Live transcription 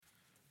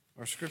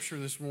Our scripture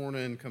this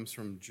morning comes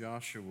from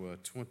Joshua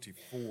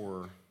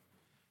 24.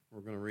 We're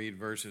going to read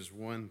verses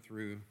 1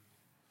 through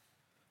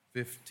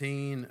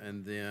 15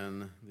 and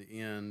then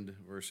the end,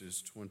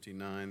 verses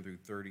 29 through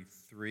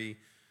 33.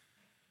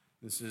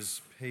 This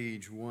is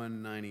page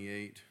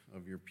 198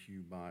 of your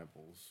Pew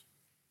Bibles.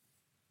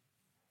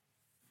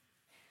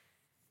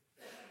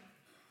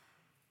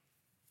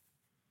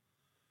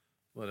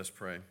 Let us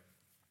pray.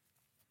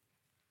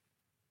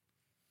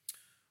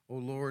 O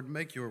Lord,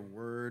 make your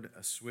word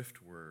a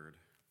swift word,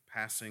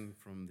 passing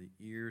from the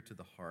ear to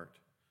the heart,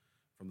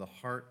 from the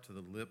heart to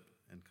the lip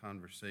and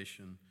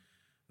conversation,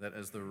 that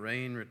as the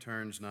rain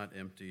returns not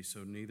empty,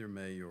 so neither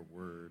may your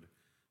word,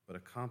 but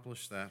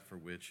accomplish that for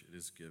which it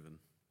is given.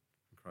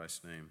 In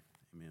Christ's name,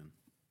 amen.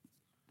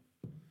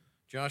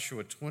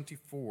 Joshua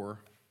 24,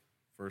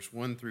 verse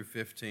 1 through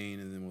 15,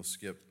 and then we'll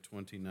skip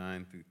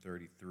 29 through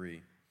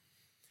 33.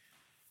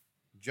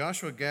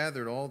 Joshua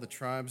gathered all the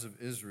tribes of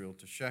Israel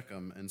to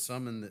Shechem and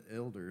summoned the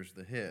elders,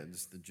 the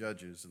heads, the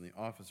judges, and the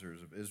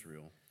officers of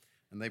Israel,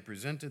 and they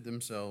presented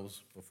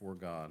themselves before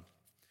God.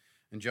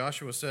 And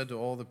Joshua said to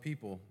all the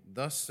people,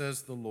 "Thus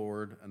says the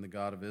Lord and the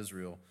God of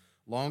Israel,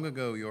 long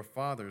ago your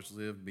fathers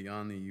lived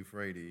beyond the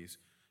Euphrates,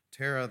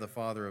 Terah the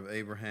father of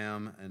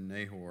Abraham and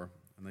Nahor,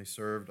 and they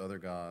served other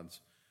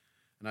gods.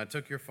 And I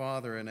took your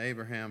father and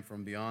Abraham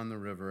from beyond the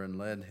river and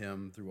led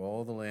him through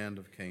all the land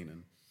of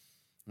Canaan,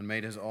 and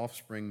made his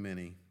offspring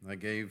many. I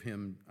gave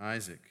him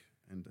Isaac,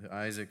 and to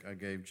Isaac I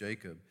gave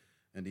Jacob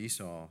and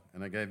Esau,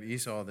 and I gave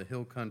Esau the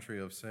hill country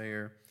of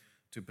Seir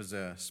to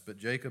possess. But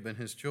Jacob and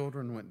his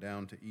children went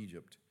down to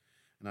Egypt.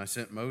 And I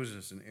sent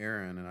Moses and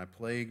Aaron, and I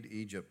plagued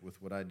Egypt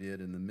with what I did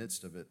in the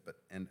midst of it,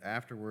 and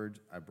afterwards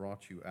I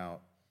brought you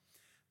out.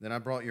 Then I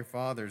brought your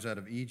fathers out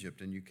of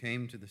Egypt, and you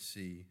came to the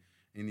sea.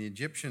 And the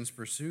Egyptians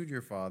pursued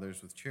your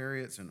fathers with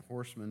chariots and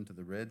horsemen to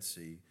the Red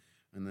Sea.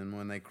 And then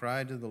when they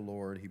cried to the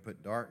Lord, he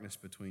put darkness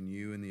between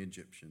you and the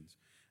Egyptians,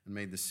 and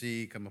made the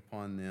sea come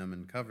upon them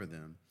and cover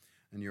them.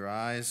 And your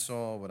eyes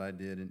saw what I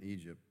did in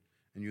Egypt,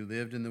 and you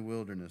lived in the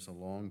wilderness a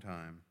long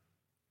time.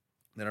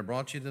 Then I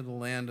brought you to the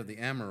land of the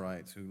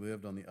Amorites, who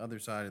lived on the other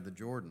side of the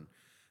Jordan.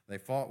 They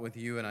fought with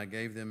you, and I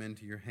gave them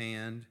into your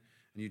hand,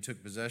 and you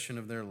took possession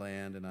of their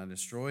land, and I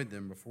destroyed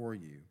them before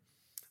you.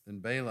 Then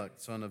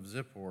Balak, son of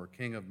Zippor,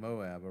 king of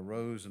Moab,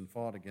 arose and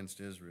fought against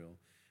Israel.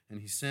 And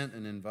he sent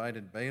and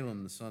invited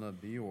Balaam the son of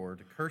Beor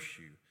to curse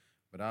you,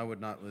 but I would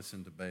not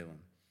listen to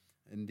Balaam.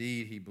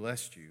 Indeed, he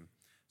blessed you.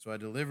 So I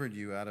delivered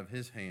you out of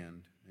his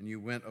hand, and you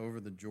went over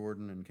the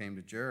Jordan and came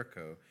to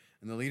Jericho.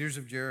 And the leaders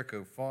of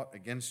Jericho fought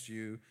against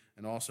you,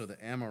 and also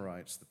the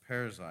Amorites, the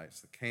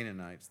Perizzites, the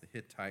Canaanites, the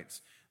Hittites,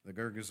 the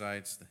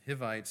Girgashites, the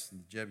Hivites, and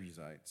the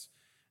Jebusites.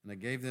 And I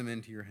gave them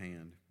into your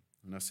hand,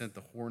 and I sent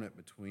the hornet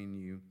between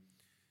you.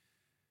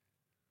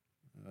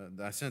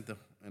 I sent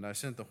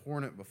the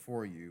hornet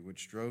before you,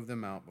 which drove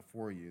them out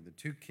before you, the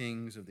two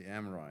kings of the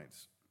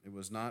Amorites. It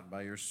was not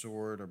by your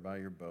sword or by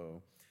your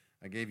bow.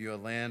 I gave you a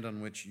land on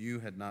which you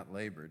had not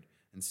labored,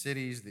 and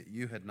cities that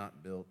you had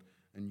not built,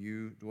 and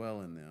you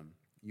dwell in them.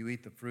 You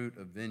eat the fruit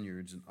of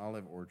vineyards and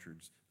olive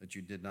orchards that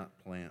you did not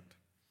plant.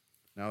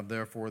 Now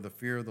therefore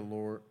fear the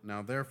Lord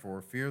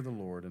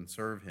and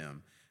serve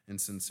him in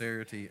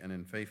sincerity and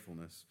in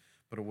faithfulness.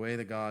 Put away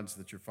the gods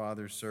that your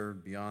fathers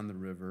served beyond the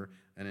river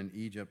and in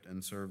Egypt,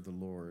 and serve the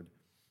Lord.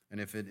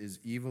 And if it is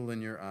evil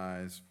in your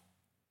eyes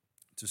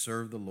to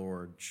serve the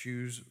Lord,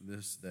 choose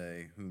this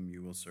day whom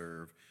you will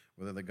serve,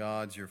 whether the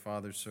gods your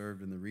fathers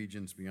served in the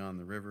regions beyond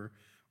the river,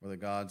 or the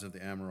gods of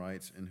the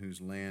Amorites in whose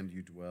land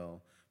you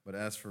dwell. But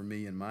as for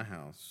me and my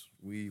house,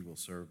 we will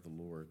serve the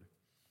Lord."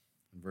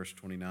 In verse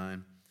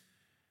 29,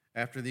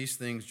 after these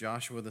things,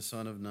 Joshua the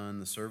son of Nun,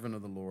 the servant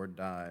of the Lord,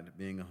 died,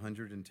 being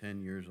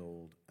 110 years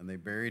old, and they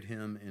buried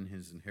him in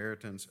his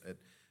inheritance at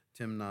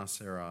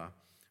Timnath-Serah,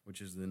 which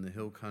is in the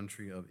hill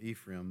country of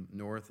Ephraim,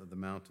 north of the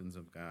mountains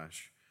of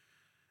Gaash.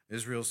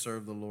 Israel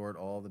served the Lord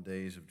all the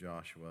days of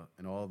Joshua,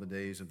 and all the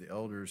days of the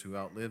elders who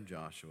outlived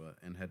Joshua,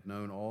 and had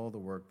known all the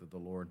work that the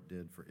Lord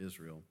did for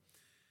Israel.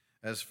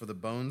 As for the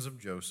bones of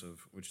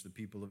Joseph, which the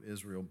people of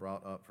Israel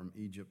brought up from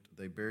Egypt,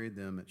 they buried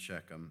them at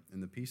Shechem,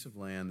 in the piece of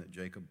land that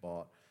Jacob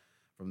bought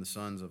from the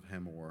sons of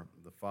Hamor,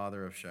 the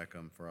father of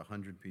Shechem, for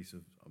 100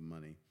 pieces of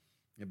money.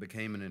 It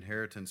became an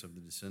inheritance of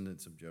the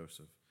descendants of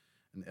Joseph.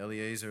 And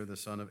Eleazar the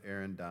son of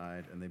Aaron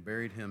died, and they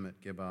buried him at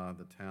Gibeah,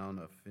 the town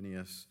of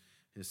Phinehas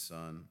his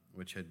son,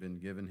 which had been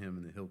given him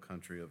in the hill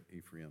country of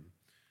Ephraim.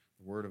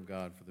 The word of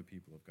God for the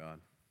people of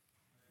God.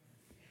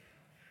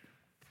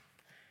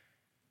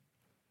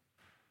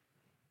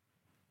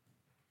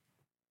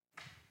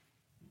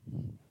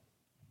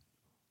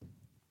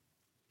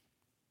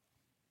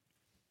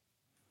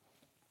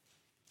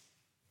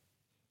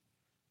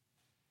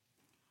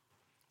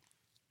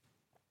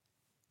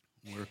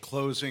 We're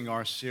closing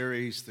our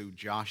series through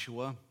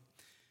Joshua,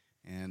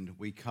 and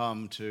we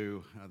come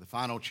to the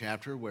final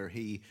chapter where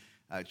he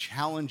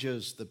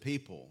challenges the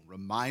people,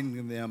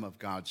 reminding them of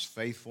God's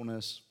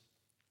faithfulness,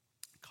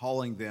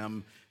 calling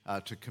them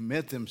to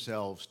commit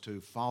themselves to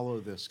follow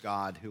this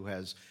God who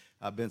has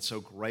been so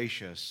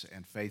gracious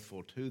and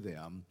faithful to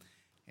them.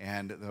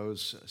 and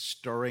those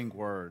stirring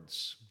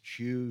words,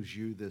 choose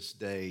you this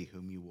day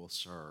whom you will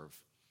serve.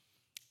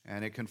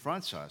 And it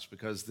confronts us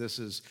because this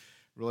is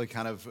really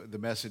kind of the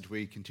message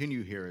we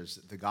continue here is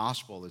the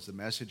gospel is the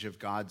message of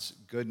God's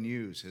good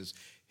news,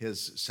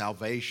 his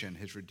salvation,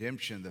 his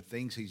redemption, the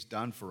things he's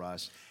done for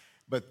us.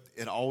 But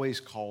it always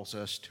calls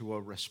us to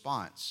a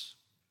response,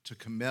 to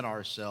commit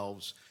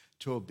ourselves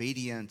to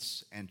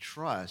obedience and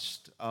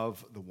trust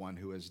of the one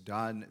who has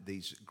done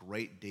these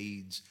great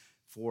deeds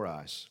for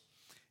us.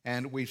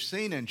 And we've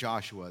seen in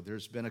Joshua,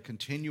 there's been a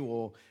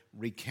continual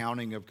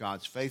recounting of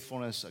God's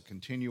faithfulness, a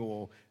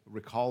continual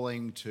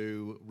recalling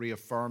to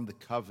reaffirm the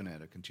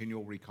covenant, a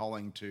continual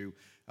recalling to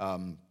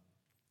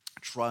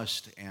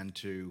trust and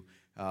to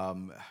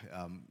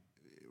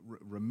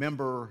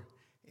remember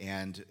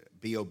and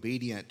be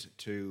obedient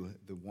to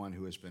the one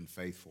who has been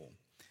faithful.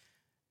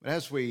 But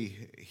as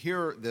we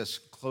hear this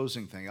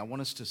closing thing, I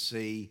want us to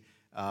see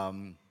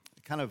kind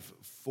of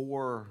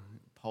 4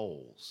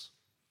 poles.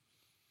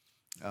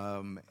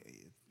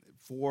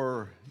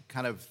 4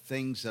 kind of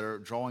things that are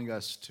drawing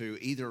us to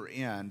either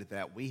end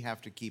that we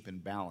have to keep in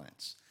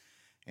balance.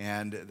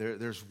 And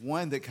there's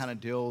one that kind of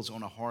deals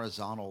on a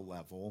horizontal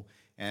level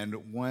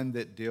and one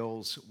that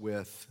deals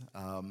with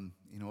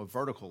a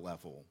vertical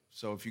level.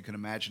 So if you can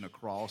imagine a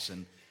cross,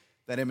 and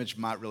that image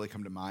might really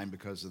come to mind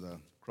because of the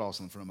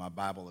cross in front of my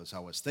Bible as I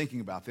was thinking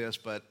about this,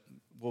 but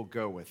we'll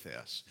go with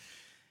this.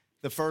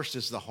 The first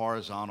is the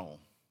horizontal.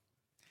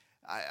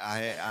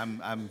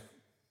 I'm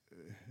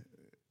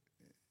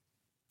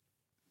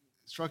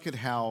struck at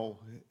how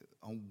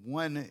on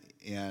one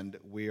end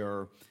we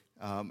are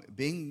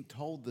being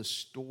told the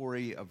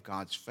story of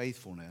God's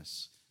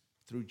faithfulness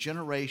through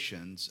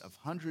generations of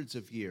hundreds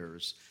of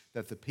years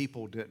that the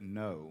people didn't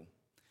know.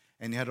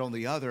 And yet on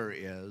the other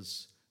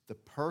is the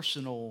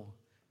personal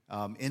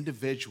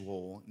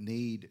individual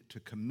need to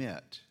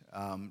commit,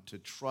 to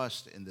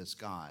trust in this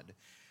God.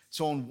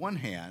 So on one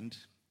hand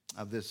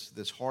of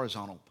this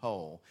horizontal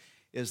pole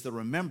is the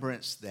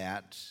remembrance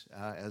that,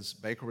 as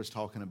Baker was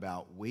talking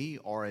about, we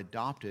are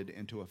adopted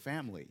into a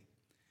family.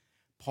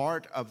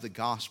 Part of the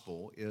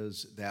gospel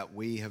is that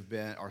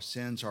our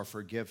sins are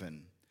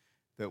forgiven,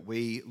 that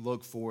we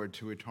look forward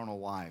to eternal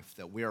life,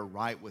 that we are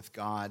right with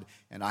God,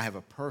 and I have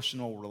a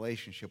personal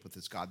relationship with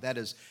this God. That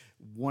is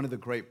one of the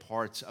great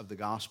parts of the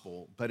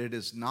gospel, but it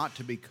is not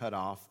to be cut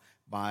off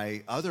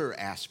by other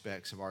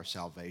aspects of our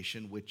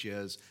salvation, which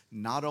is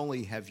not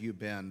only have you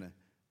been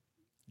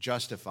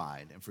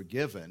justified and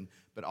forgiven,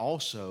 but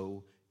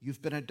also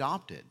you've been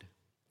adopted.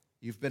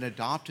 You've been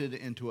adopted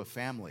into a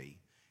family.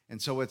 And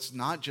so it's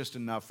not just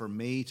enough for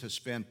me to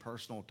spend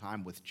personal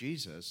time with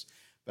Jesus,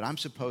 but I'm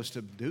supposed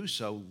to do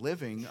so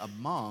living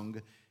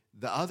among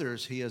the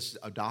others he has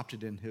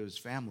adopted in his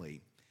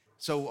family.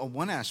 So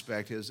one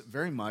aspect is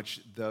very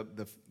much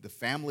the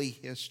family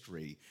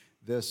history,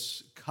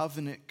 this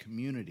covenant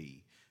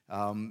community.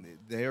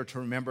 They are to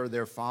remember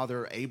their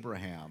father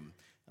Abraham,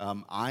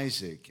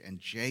 Isaac, and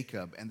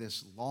Jacob, and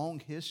this long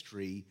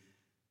history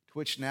to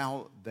which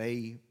now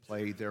they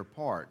play their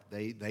part.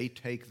 They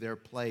take their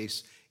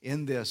place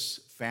in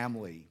this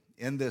family,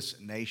 in this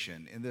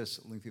nation, in this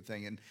lengthy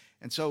thing.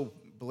 And so,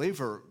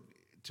 believer,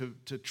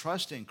 to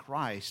trust in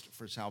Christ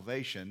for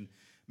salvation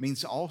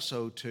means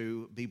also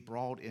to be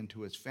brought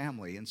into his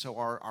family. And so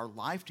our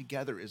life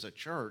together as a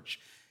church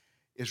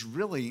is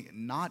really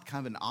not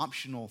kind of an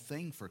optional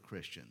thing for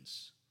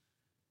Christians.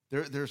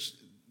 There's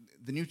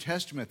the New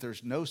Testament,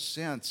 there's no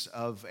sense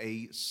of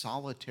a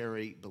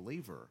solitary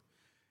believer.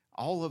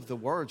 All of the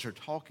words are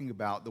talking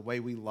about the way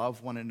we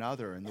love one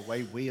another and the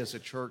way we as a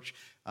church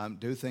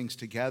do things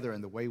together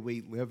and the way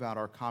we live out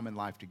our common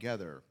life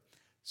together.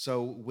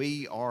 So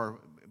we are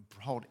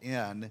brought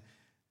in,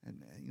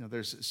 and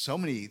there's so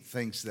many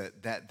things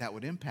that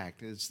would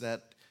impact. Is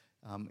that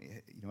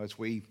as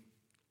we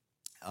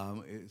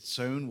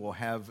soon will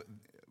have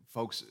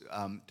folks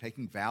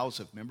taking vows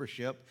of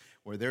membership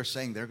where they're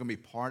saying they're going to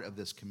be part of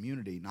this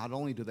community. Not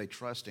only do they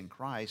trust in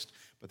Christ,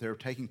 but they're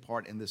taking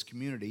part in this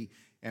community,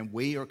 and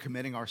we are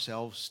committing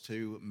ourselves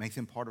to make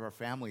them part of our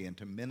family and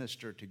to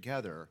minister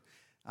together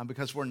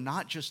because we're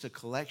not just a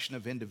collection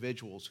of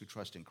individuals who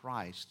trust in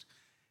Christ.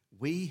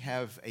 We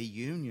have a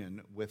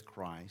union with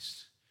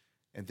Christ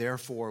and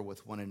therefore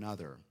with one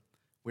another.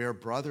 We are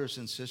brothers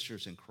and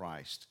sisters in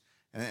Christ,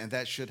 and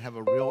that should have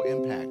a real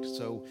impact.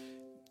 So,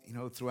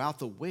 throughout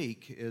the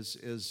week,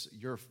 is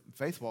your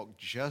faith walk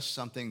just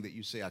something that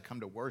you say, I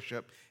come to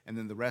worship, and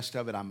then the rest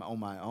of it I'm on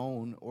my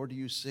own? Or do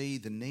you see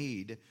the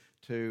need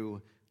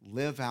to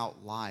live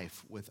out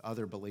life with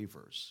other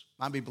believers?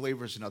 Might be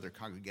believers in other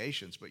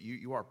congregations, but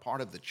you are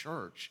part of the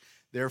church.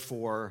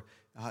 Therefore,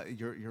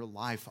 your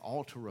life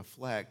ought to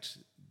reflect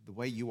the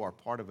way you are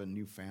part of a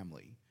new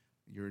family,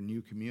 your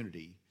new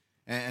community.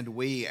 And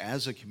we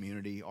as a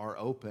community are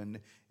open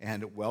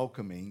and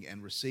welcoming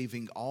and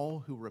receiving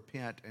all who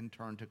repent and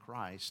turn to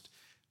Christ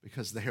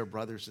because they are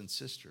brothers and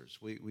sisters.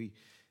 We're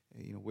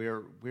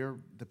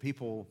the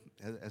people,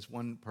 as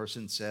one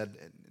person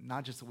said,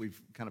 not just that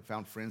we've kind of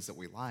found friends that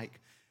we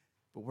like,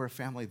 but we're a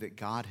family that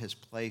God has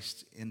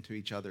placed into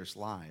each other's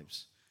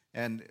lives.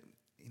 And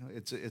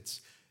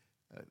It's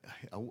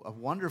a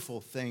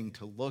wonderful thing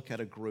to look at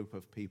a group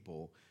of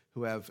people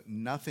who have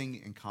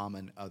nothing in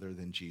common other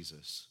than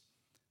Jesus.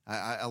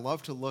 I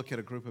love to look at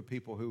a group of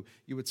people who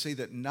you would see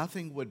that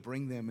nothing would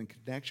bring them in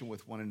connection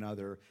with one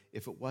another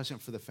if it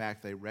wasn't for the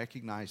fact they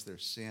recognize their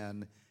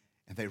sin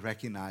and they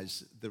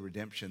recognize the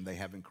redemption they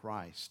have in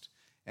Christ.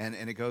 And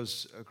it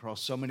goes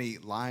across so many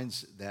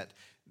lines that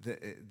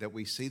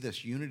we see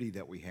this unity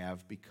that we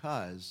have,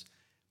 because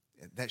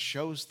that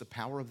shows the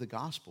power of the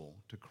gospel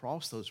to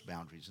cross those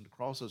boundaries and to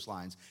cross those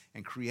lines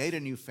and create a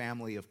new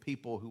family of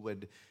people who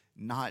would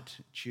not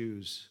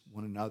choose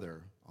one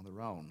another on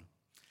their own.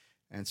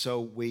 And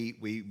so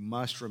we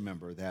must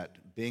remember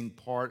that being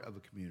part of a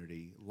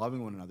community,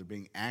 loving one another,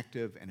 being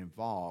active and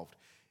involved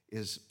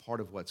is part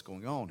of what's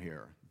going on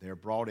here. They're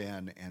brought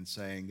in and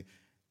saying,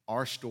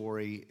 our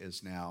story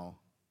is now,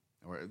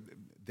 or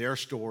their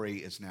story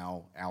is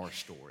now our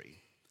story.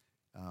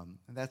 And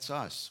that's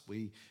us.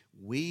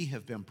 We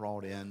have been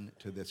brought in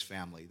to this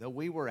family. Though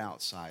we were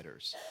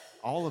outsiders,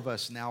 all of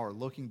us now are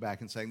looking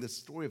back and saying, this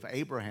story of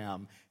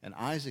Abraham and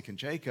Isaac and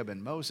Jacob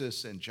and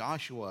Moses and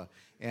Joshua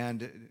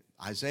and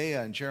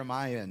Isaiah and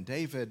Jeremiah and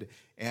David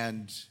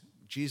and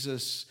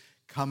Jesus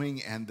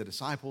coming and the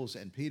disciples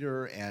and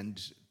Peter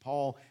and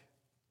Paul,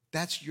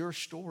 that's your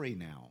story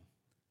now.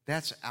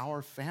 That's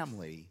our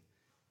family.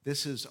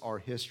 This is our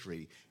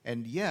history.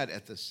 And yet,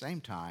 at the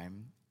same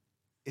time,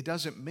 it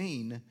doesn't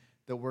mean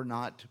that we're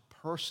not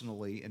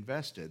personally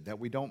invested, that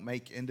we don't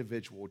make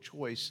individual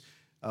choice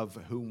of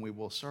whom we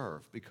will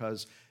serve.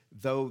 Because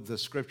though the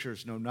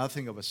scriptures know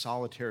nothing of a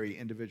solitary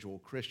individual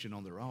Christian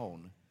on their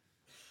own,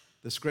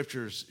 the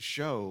scriptures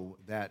show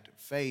that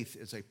faith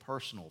is a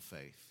personal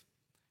faith.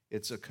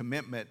 It's a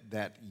commitment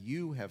that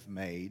you have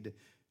made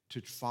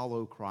to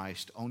follow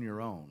Christ on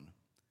your own,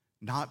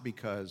 not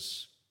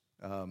because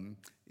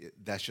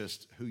that's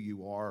just who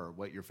you are or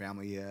what your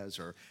family is,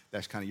 or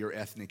that's kind of your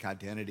ethnic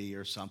identity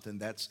or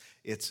something.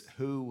 It's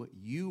who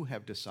you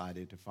have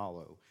decided to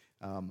follow.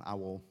 I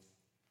will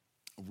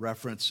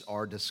reference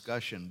our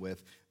discussion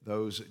with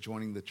those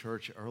joining the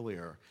church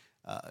earlier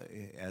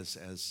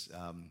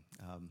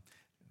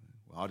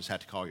well, I'll just have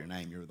to call your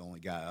name. You're the only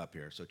guy up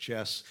here. So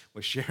Chess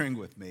was sharing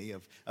with me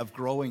of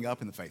growing up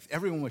in the faith.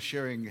 Everyone was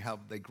sharing how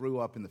they grew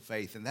up in the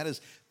faith. And that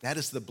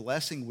is the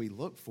blessing we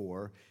look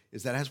for,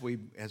 is that as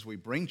we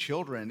bring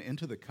children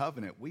into the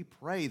covenant, we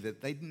pray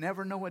that they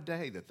never know a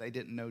day that they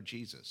didn't know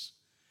Jesus.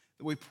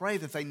 We pray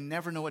that they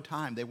never know a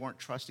time they weren't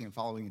trusting and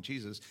following in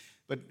Jesus.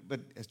 But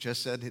as Jess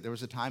said, there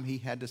was a time he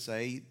had to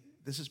say,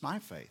 this is my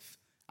faith.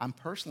 I'm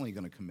personally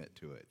going to commit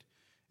to it.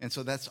 And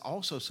so that's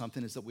also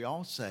something, is that we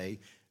all say,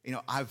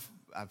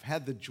 I've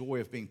had the joy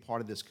of being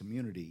part of this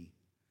community,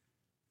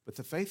 but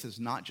the faith is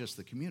not just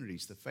the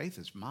community's, the faith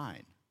is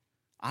mine.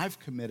 I've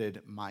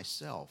committed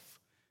myself.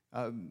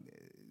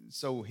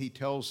 So he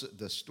tells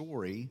the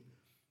story,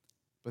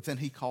 but then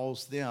he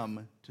calls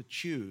them to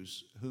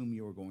choose whom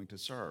you are going to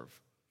serve.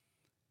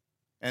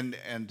 And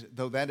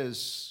though that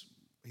is,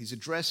 he's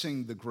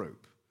addressing the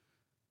group,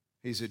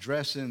 he's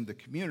addressing the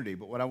community,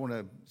 but what I want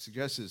to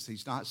suggest is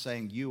he's not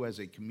saying you as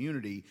a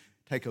community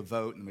take a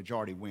vote and the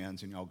majority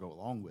wins and y'all go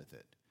along with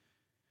it.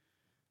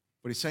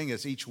 What he's saying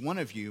is each one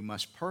of you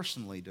must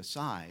personally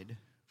decide,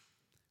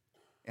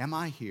 am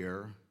I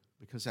here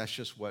because that's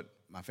just what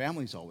my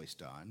family's always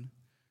done,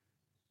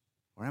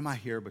 or am I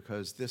here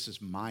because this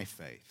is my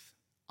faith?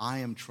 I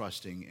am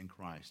trusting in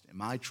Christ.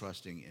 Am I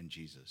trusting in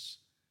Jesus?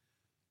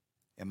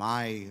 Am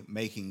I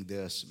making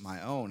this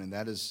my own? And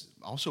that is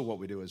also what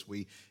we do as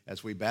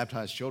we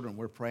baptize children.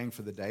 We're praying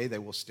for the day they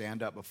will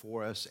stand up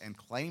before us and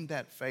claim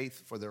that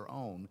faith for their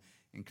own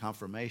in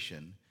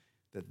confirmation,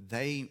 that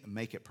they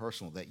make it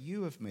personal, that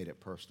you have made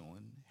it personal.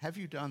 And have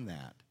you done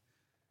that?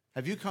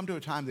 Have you come to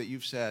a time that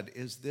you've said,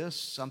 is this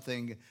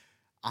something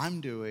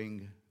I'm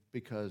doing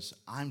because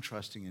I'm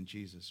trusting in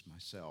Jesus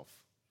myself?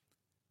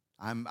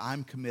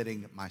 I'm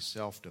committing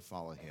myself to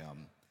follow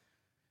him.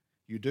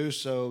 You do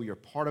so, you're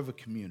part of a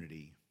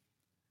community,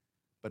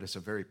 but it's a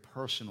very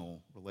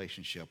personal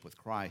relationship with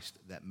Christ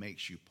that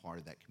makes you part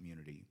of that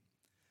community.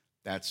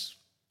 That's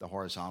the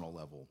horizontal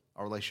level.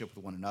 Our relationship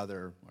with one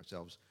another,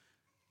 ourselves,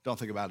 don't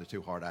think about it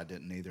too hard. I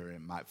didn't either.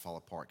 It might fall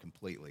apart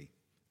completely.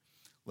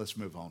 Let's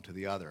move on to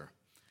the other.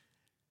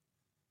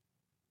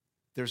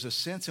 There's a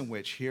sense in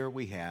which here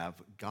we have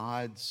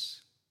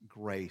God's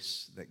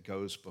grace that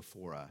goes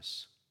before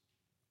us.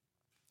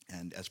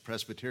 And as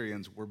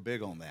Presbyterians, we're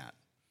big on that.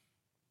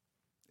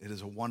 It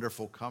is a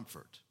wonderful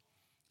comfort,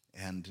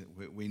 and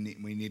we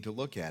need to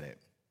look at it.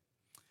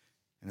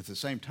 And at the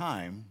same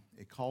time,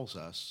 it calls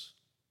us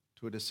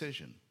to a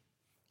decision,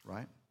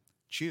 right?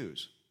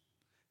 Choose.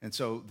 And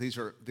so these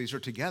are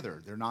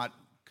together. They're not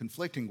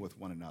conflicting with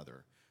one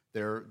another.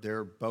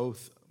 They're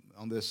both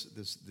on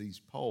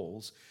these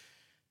poles.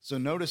 So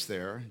notice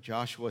there,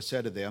 Joshua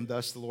said to them,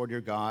 "Thus the Lord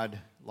your God,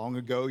 long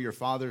ago your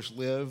fathers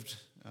lived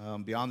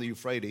beyond the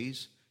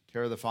Euphrates,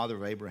 Terah the father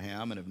of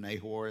Abraham and of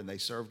Nahor, and they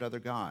served other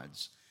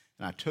gods.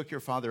 And I took your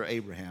father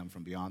Abraham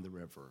from beyond the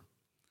river."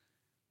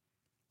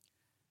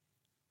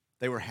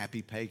 They were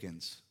happy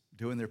pagans,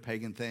 doing their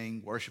pagan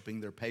thing,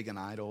 worshiping their pagan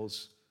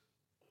idols,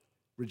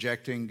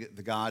 rejecting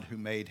the God who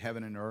made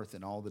heaven and earth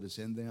and all that is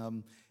in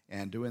them,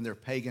 and doing their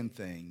pagan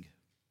thing.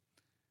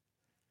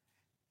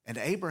 And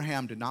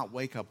Abraham did not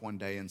wake up one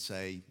day and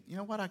say, you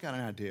know what, I got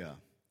an idea.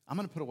 I'm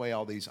going to put away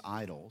all these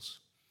idols,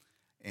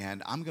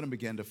 and I'm going to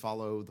begin to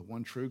follow the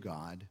one true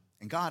God.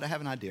 And God, I have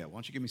an idea. Why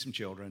don't you give me some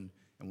children,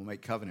 and we'll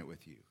make covenant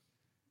with you.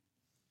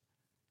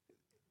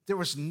 There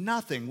was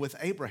nothing with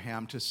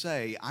Abraham to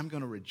say, I'm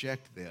going to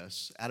reject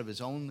this, out of his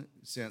own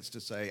sense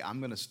to say, I'm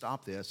going to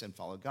stop this and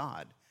follow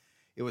God.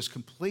 It was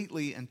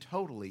completely and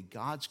totally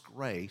God's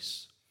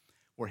grace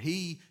where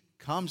he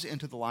comes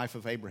into the life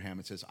of Abraham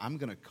and says, I'm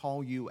going to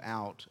call you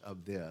out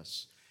of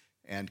this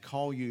and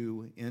call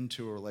you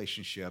into a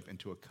relationship,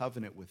 into a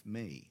covenant with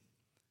me.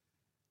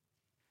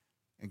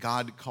 And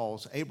God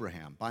calls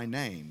Abraham by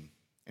name,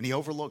 and he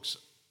overlooks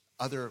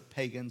other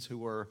pagans who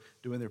were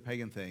doing their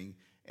pagan thing.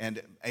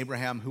 And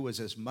Abraham, who was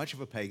as much of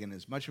a pagan,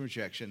 as much in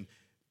rejection,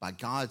 by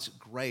God's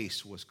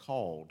grace was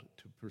called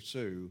to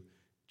pursue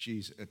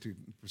Jesus, to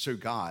pursue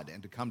God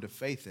and to come to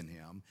faith in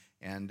him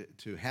and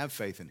to have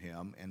faith in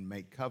him and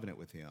make covenant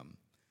with him.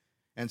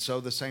 And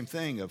so the same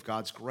thing of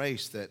God's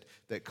grace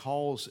that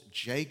calls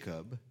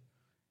Jacob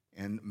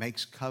and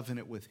makes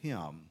covenant with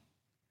him.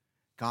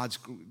 God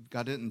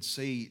didn't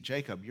see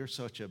Jacob, you're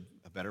such a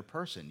better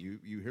person.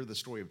 You hear the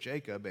story of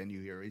Jacob and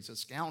you hear he's a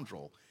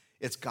scoundrel.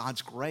 It's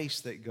God's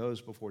grace that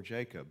goes before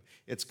Jacob.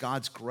 It's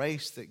God's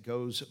grace that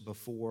goes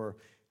before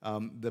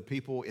the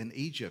people in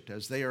Egypt.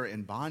 As they are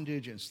in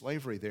bondage and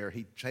slavery there,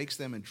 he takes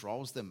them and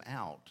draws them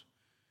out.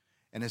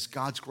 And it's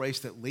God's grace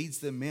that leads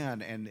them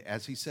in. And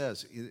as he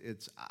says,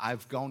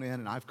 I've gone in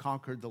and I've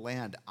conquered the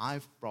land.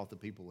 I've brought the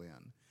people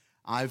in.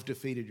 I've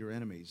defeated your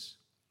enemies.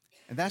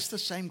 And that's the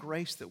same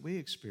grace that we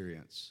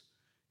experience.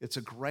 It's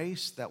a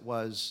grace that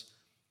was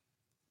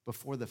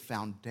before the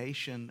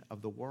foundation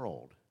of the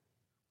world.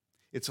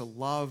 It's a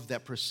love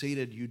that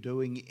preceded you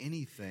doing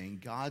anything.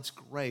 God's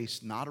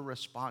grace, not a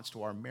response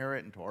to our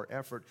merit and to our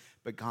effort,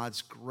 but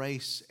God's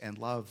grace and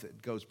love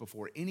that goes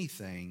before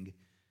anything,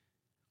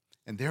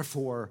 and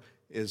therefore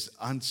is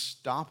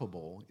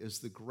unstoppable, is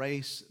the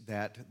grace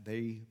that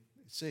they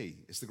see.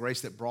 It's the grace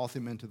that brought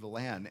them into the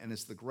land, and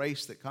it's the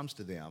grace that comes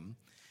to them.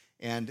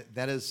 And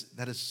that is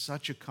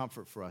such a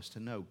comfort for us to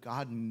know.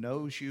 God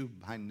knows you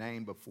by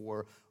name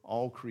before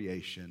all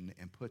creation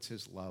and puts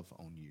his love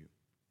on you.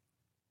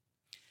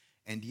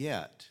 And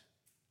yet,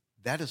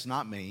 that does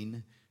not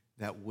mean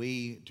that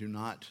we do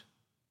not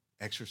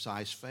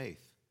exercise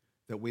faith,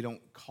 that we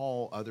don't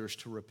call others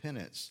to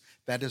repentance.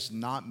 That does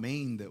not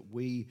mean that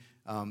we,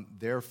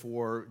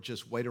 therefore,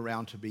 just wait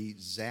around to be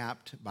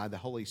zapped by the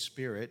Holy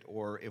Spirit,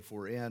 or if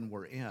we're in,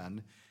 we're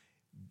in.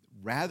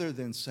 Rather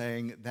than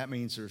saying that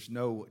means there's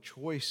no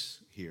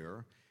choice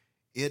here,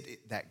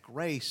 that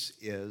grace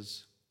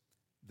is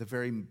the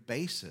very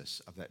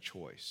basis of that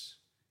choice.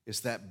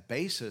 It's that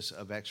basis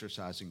of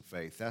exercising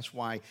faith. That's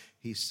why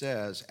he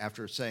says,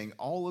 after saying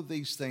all of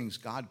these things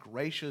God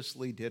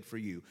graciously did for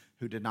you,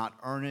 who did not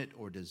earn it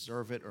or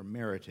deserve it or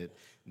merit it,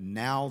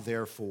 now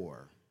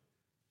therefore,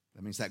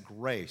 that means that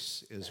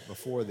grace is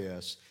before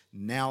this,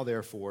 now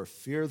therefore,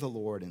 fear the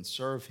Lord and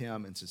serve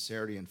him in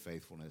sincerity and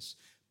faithfulness.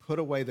 Put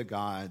away the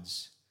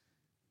gods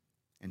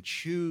and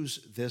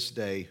choose this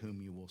day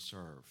whom you will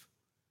serve.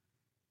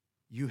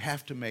 You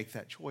have to make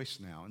that choice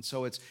now. And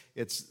so it's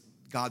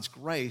God's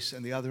grace,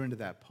 and the other end of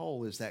that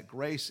pole is that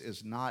grace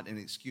is not an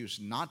excuse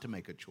not to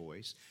make a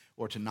choice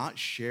or to not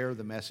share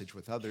the message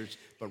with others,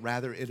 but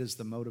rather it is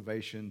the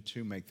motivation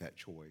to make that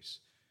choice.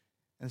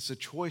 And it's a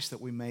choice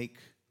that we make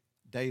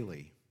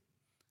daily.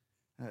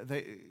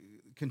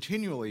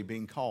 Continually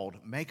being called,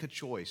 make a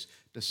choice,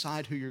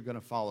 decide who you're going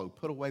to follow,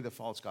 put away the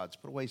false gods,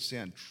 put away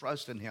sin,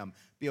 trust in him,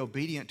 be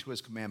obedient to his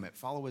commandment,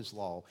 follow his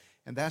law,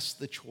 and that's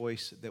the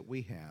choice that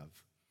we have.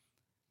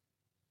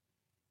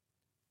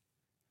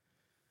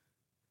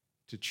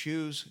 To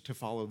choose to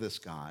follow this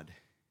God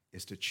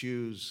is to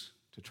choose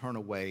to turn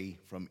away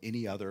from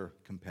any other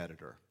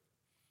competitor.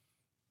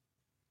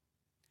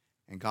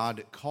 And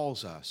God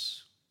calls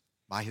us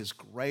by his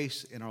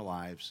grace in our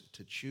lives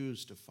to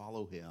choose to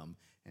follow him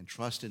and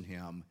trust in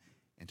him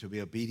and to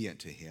be obedient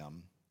to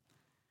him.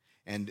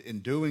 And in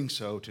doing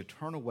so, to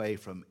turn away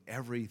from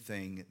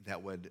everything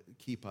that would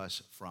keep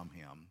us from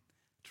him,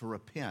 to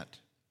repent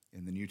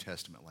in the New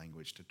Testament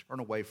language, to turn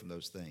away from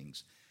those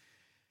things.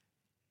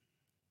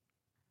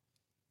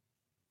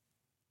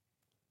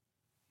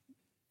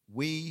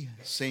 We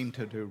seem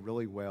to do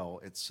really well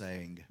at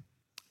saying,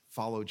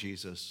 follow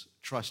Jesus,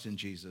 trust in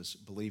Jesus,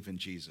 believe in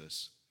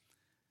Jesus.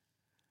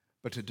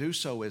 But to do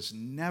so is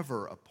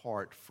never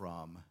apart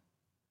from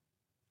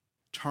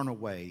turn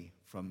away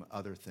from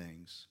other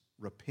things,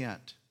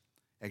 repent,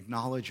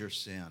 acknowledge your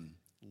sin,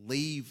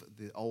 leave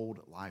the old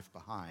life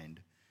behind.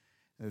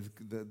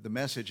 The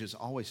message is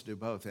always to do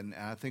both. And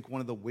I think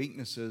one of the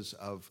weaknesses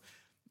of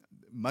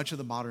much of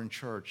the modern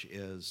church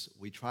is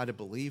we try to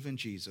believe in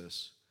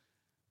Jesus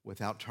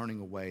without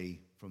turning away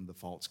from the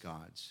false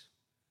gods.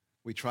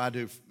 We try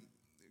to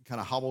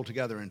kind of hobble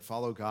together and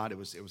follow God. It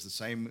was the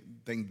same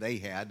thing they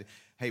had.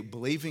 Hey,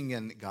 believing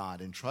in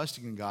God and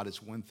trusting in God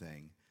is one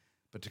thing,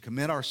 but to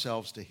commit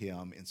ourselves to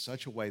Him in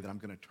such a way that I'm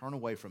going to turn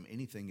away from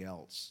anything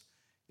else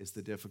is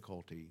the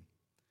difficulty.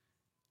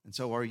 And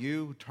so are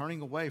you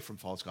turning away from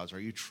false gods? Are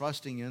you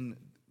trusting in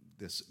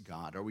this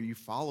God? Are you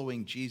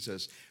following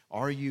Jesus?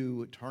 Are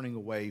you turning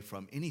away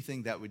from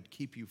anything that would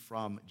keep you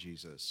from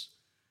Jesus?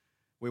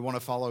 We want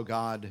to follow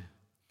God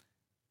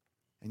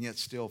and yet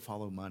still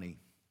follow money.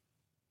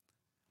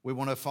 We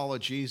want to follow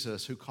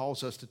Jesus, who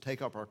calls us to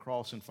take up our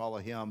cross and follow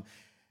Him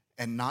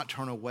and not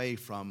turn away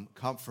from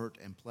comfort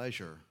and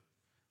pleasure.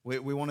 We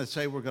want to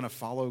say we're going to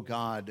follow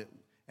God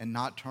and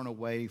not turn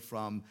away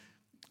from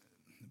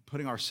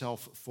putting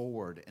ourselves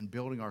forward and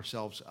building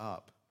ourselves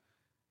up.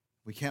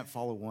 We can't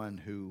follow one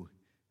who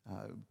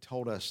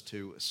told us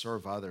to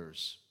serve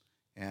others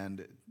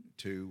and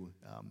to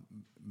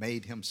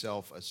made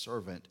Himself a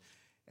servant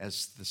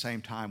as the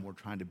same time we're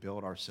trying to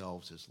build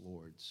ourselves as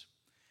lords.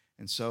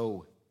 And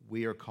so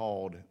we are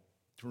called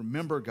to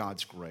remember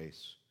God's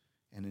grace,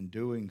 and in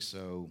doing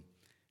so,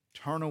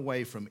 turn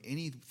away from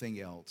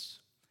anything else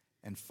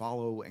and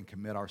follow and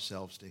commit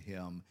ourselves to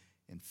Him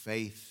in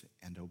faith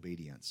and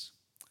obedience.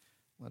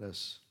 Let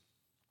us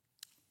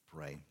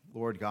pray.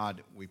 Lord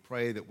God, we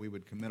pray that we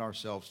would commit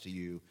ourselves to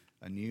You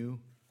anew.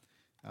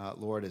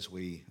 Lord, as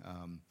we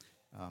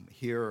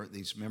hear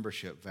these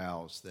membership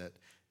vows, that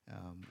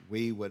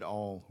we would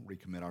all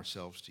recommit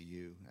ourselves to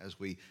You. As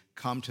we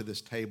come to this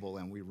table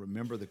and we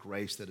remember the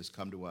grace that has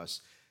come to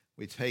us,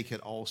 we take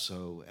it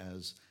also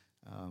as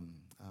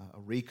a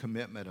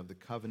recommitment of the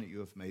covenant You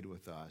have made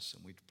with us.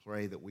 And we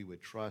pray that we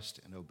would trust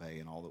and obey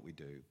in all that we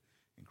do.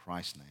 In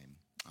Christ's name,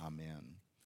 amen.